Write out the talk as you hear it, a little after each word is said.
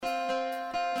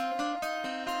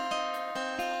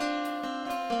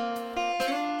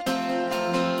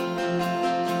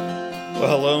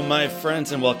Well, hello, my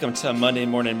friends, and welcome to Monday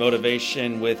Morning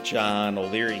Motivation with John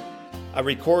O'Leary. I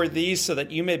record these so that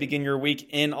you may begin your week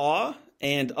in awe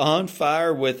and on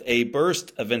fire with a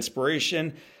burst of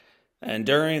inspiration. And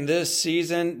during this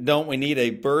season, don't we need a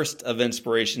burst of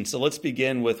inspiration? So let's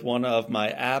begin with one of my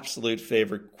absolute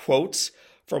favorite quotes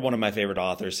from one of my favorite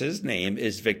authors. His name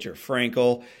is Viktor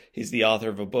Frankl. He's the author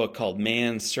of a book called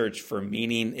Man's Search for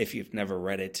Meaning. If you've never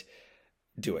read it,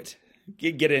 do it.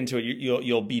 Get into it.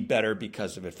 You'll be better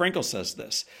because of it. Frankl says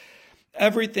this: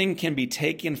 everything can be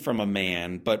taken from a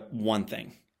man, but one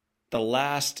thing, the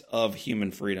last of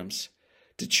human freedoms,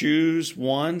 to choose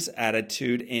one's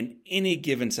attitude in any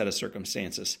given set of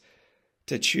circumstances,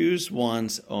 to choose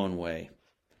one's own way.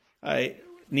 I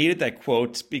needed that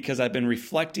quote because I've been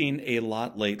reflecting a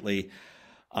lot lately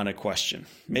on a question.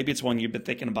 Maybe it's one you've been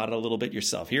thinking about a little bit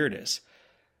yourself. Here it is.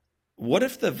 What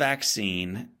if the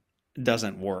vaccine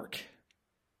doesn't work?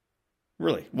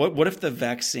 Really, what if the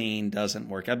vaccine doesn't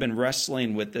work? I've been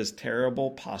wrestling with this terrible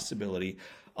possibility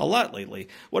a lot lately.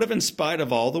 What if, in spite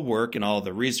of all the work and all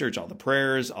the research, all the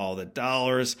prayers, all the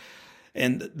dollars,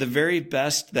 and the very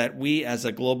best that we as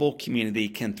a global community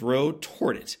can throw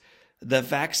toward it, the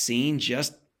vaccine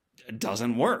just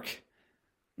doesn't work?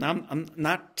 Now, I'm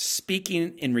not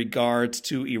speaking in regards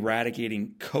to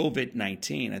eradicating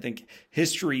COVID-19. I think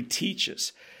history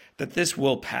teaches that this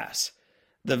will pass.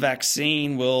 The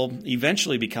vaccine will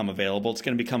eventually become available. It's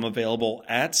going to become available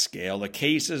at scale. The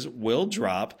cases will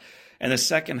drop. And the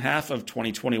second half of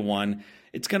 2021,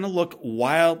 it's going to look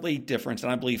wildly different,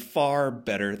 and I believe far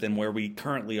better than where we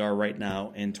currently are right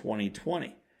now in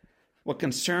 2020. What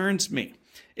concerns me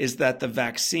is that the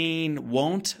vaccine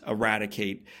won't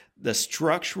eradicate the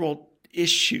structural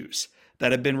issues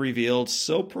that have been revealed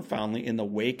so profoundly in the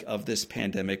wake of this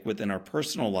pandemic within our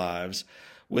personal lives,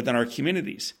 within our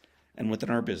communities, and within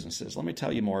our businesses. Let me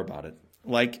tell you more about it.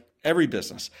 Like every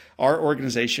business, our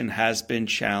organization has been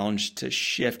challenged to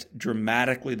shift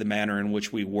dramatically the manner in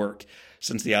which we work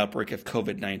since the outbreak of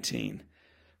COVID-19.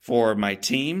 For my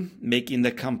team, making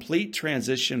the complete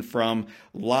transition from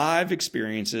live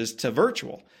experiences to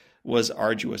virtual was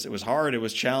arduous. It was hard. It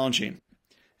was challenging.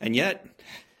 And yet,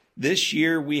 this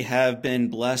year, we have been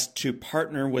blessed to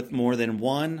partner with more than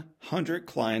 100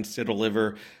 clients to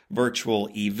deliver virtual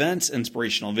events,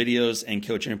 inspirational videos, and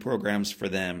coaching programs for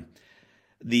them.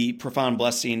 The profound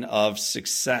blessing of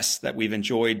success that we've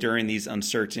enjoyed during these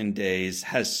uncertain days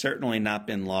has certainly not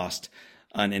been lost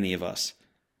on any of us.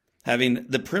 Having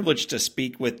the privilege to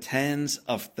speak with tens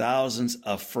of thousands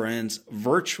of friends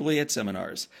virtually at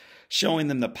seminars, showing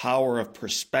them the power of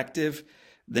perspective,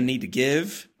 the need to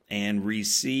give and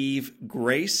receive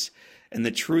grace, and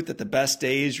the truth that the best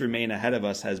days remain ahead of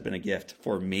us has been a gift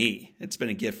for me. It's been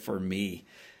a gift for me.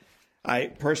 I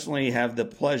personally have the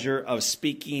pleasure of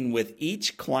speaking with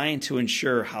each client to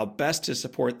ensure how best to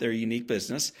support their unique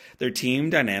business, their team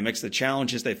dynamics, the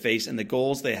challenges they face, and the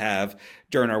goals they have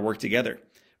during our work together.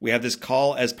 We have this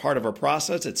call as part of our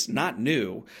process. It's not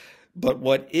new, but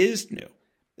what is new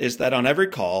is that on every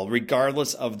call,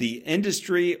 regardless of the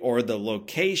industry or the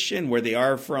location where they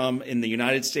are from in the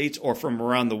United States or from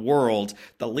around the world,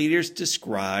 the leaders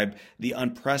describe the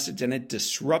unprecedented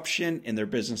disruption in their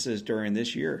businesses during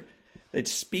this year. They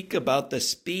speak about the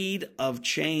speed of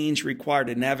change required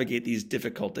to navigate these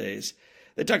difficult days.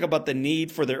 They talk about the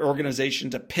need for their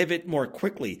organization to pivot more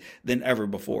quickly than ever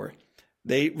before.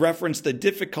 They reference the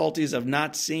difficulties of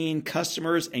not seeing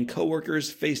customers and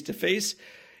coworkers face to face,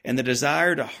 and the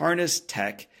desire to harness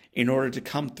tech in order to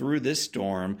come through this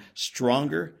storm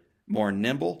stronger, more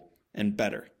nimble, and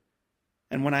better.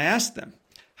 And when I asked them,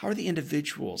 how are the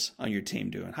individuals on your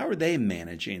team doing? How are they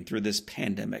managing through this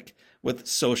pandemic with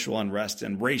social unrest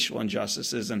and racial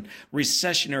injustices and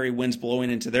recessionary winds blowing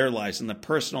into their lives and the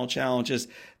personal challenges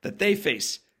that they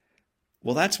face?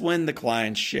 Well, that's when the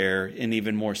clients share an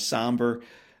even more somber,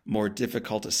 more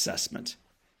difficult assessment.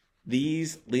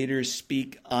 These leaders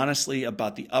speak honestly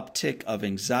about the uptick of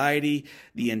anxiety,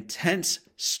 the intense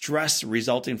stress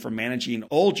resulting from managing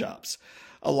old jobs,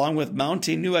 along with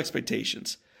mounting new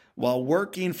expectations, while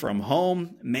working from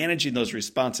home, managing those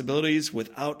responsibilities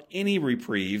without any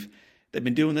reprieve. They've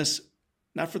been doing this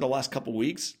not for the last couple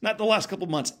weeks, not the last couple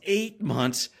months, 8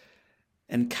 months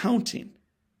and counting.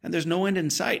 And there's no end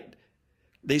in sight.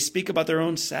 They speak about their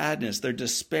own sadness, their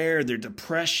despair, their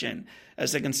depression,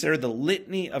 as they consider the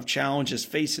litany of challenges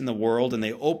facing the world, and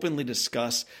they openly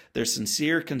discuss their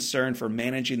sincere concern for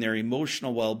managing their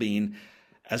emotional well-being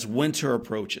as winter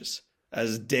approaches,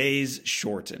 as days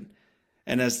shorten,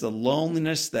 and as the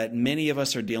loneliness that many of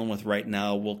us are dealing with right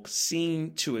now will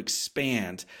seem to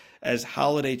expand as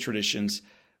holiday traditions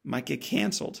might get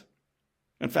canceled.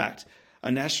 In fact,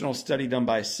 A national study done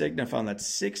by Cigna found that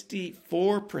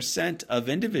 64% of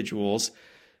individuals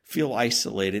feel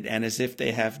isolated and as if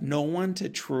they have no one to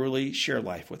truly share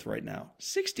life with right now.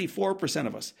 64%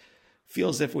 of us feel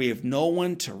as if we have no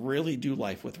one to really do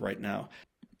life with right now.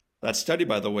 That study,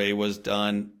 by the way, was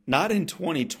done not in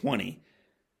 2020.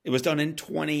 It was done in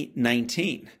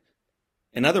 2019.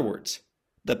 In other words,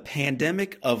 the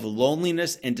pandemic of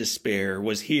loneliness and despair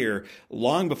was here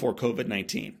long before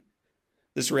COVID-19.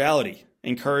 This reality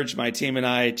encouraged my team and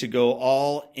I to go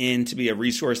all in to be a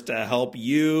resource to help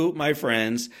you, my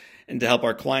friends, and to help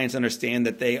our clients understand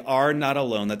that they are not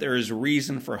alone, that there is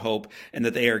reason for hope, and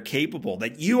that they are capable,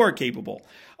 that you are capable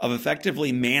of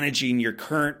effectively managing your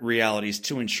current realities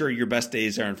to ensure your best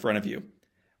days are in front of you.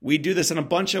 We do this in a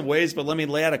bunch of ways, but let me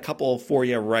lay out a couple for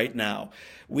you right now.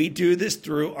 We do this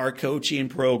through our coaching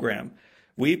program.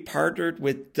 We've partnered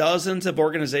with dozens of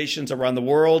organizations around the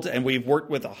world, and we've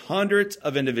worked with hundreds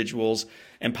of individuals,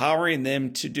 empowering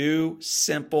them to do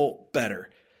simple better,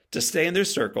 to stay in their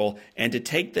circle, and to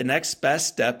take the next best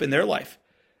step in their life.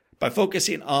 By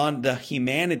focusing on the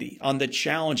humanity, on the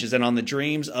challenges, and on the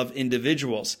dreams of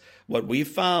individuals, what we've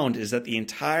found is that the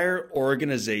entire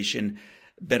organization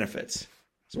benefits.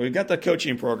 So we've got the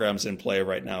coaching programs in play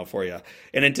right now for you.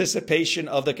 In anticipation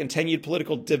of the continued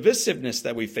political divisiveness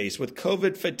that we face with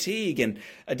COVID fatigue and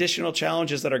additional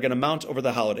challenges that are going to mount over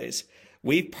the holidays,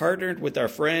 we've partnered with our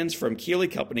friends from Keeley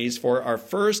Companies for our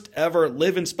first ever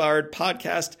Live Inspired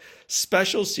podcast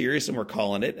special series, and we're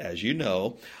calling it, as you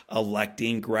know,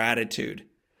 Electing Gratitude.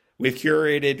 We've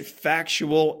curated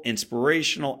factual,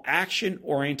 inspirational,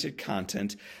 action-oriented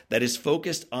content that is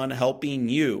focused on helping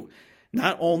you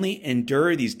not only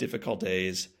endure these difficult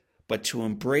days, but to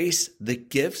embrace the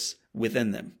gifts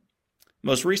within them.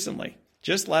 Most recently,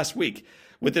 just last week,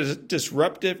 with the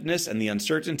disruptiveness and the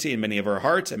uncertainty in many of our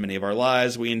hearts and many of our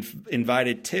lives, we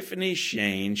invited Tiffany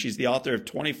Shane. She's the author of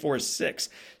 24/6.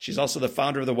 She's also the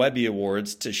founder of the Webby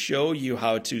Awards, to show you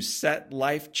how to set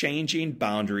life-changing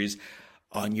boundaries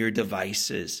on your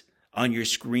devices, on your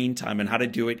screen time, and how to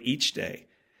do it each day.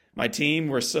 My team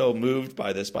were so moved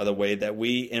by this, by the way, that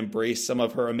we embraced some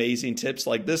of her amazing tips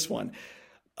like this one,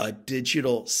 a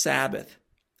digital Sabbath.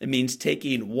 It means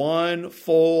taking one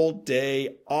full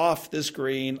day off the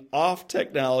screen, off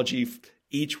technology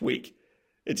each week.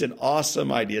 It's an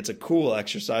awesome idea. It's a cool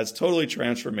exercise, totally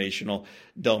transformational.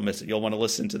 Don't miss it. You'll want to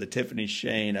listen to the Tiffany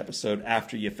Shane episode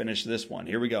after you finish this one.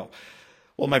 Here we go.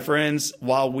 Well, my friends,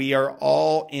 while we are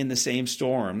all in the same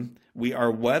storm, we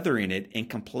are weathering it in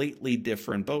completely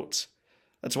different boats.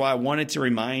 That's why I wanted to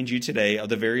remind you today of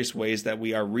the various ways that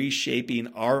we are reshaping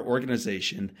our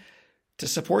organization to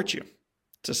support you,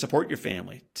 to support your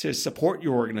family, to support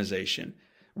your organization.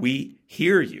 We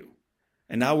hear you,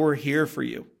 and now we're here for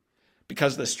you.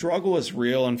 Because the struggle is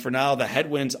real, and for now, the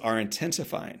headwinds are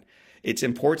intensifying. It's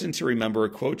important to remember a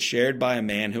quote shared by a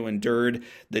man who endured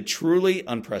the truly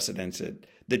unprecedented,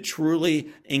 the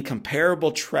truly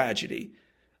incomparable tragedy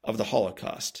of the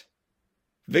Holocaust.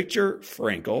 Viktor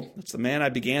Frankl, that's the man I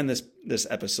began this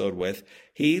episode with,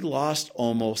 he lost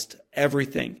almost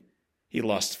everything. He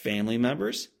lost family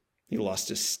members, he lost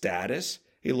his status,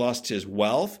 he lost his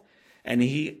wealth, and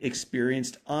he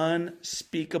experienced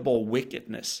unspeakable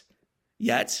wickedness.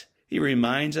 Yet, he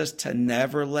reminds us to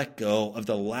never let go of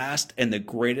the last and the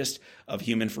greatest of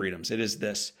human freedoms. It is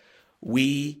this: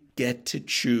 we get to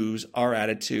choose our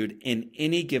attitude in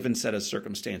any given set of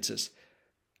circumstances.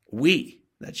 We,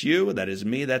 that's you, that is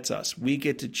me, that's us. We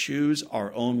get to choose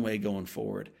our own way going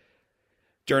forward.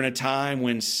 During a time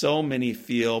when so many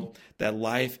feel that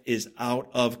life is out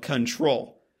of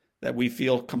control, that we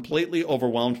feel completely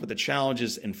overwhelmed with the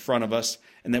challenges in front of us,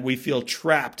 and that we feel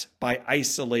trapped by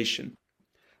isolation,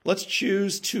 let's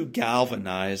choose to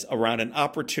galvanize around an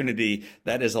opportunity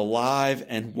that is alive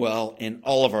and well in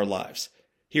all of our lives.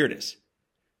 Here it is: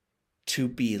 to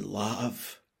be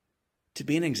love, to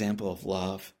be an example of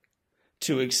love,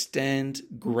 to extend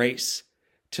grace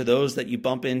to those that you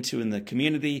bump into in the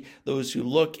community, those who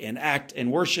look and act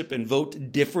and worship and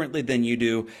vote differently than you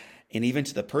do, and even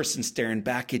to the person staring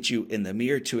back at you in the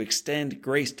mirror, to extend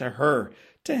grace to her,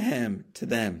 to him, to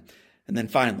them. And then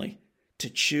finally, to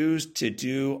choose to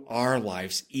do our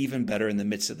lives even better in the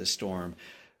midst of the storm,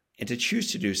 and to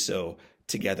choose to do so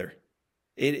together.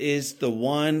 It is the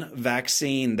one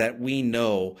vaccine that we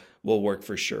know will work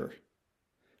for sure.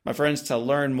 My friends, to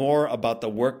learn more about the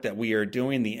work that we are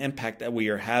doing, the impact that we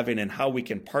are having, and how we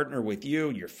can partner with you,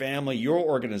 your family, your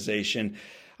organization,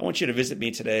 I want you to visit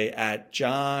me today at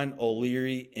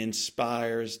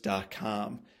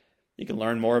johnolearyinspires.com. You can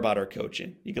learn more about our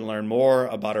coaching. You can learn more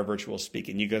about our virtual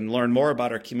speaking. You can learn more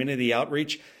about our community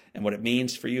outreach and what it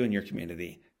means for you and your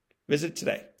community. Visit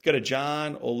today. Go to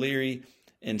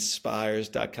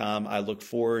JohnO'LearyInspires.com. I look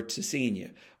forward to seeing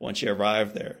you once you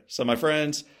arrive there. So, my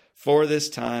friends, for this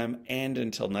time and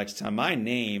until next time, my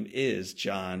name is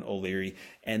John O'Leary,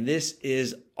 and this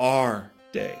is our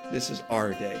day. This is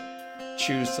our day.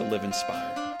 Choose to live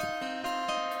inspired.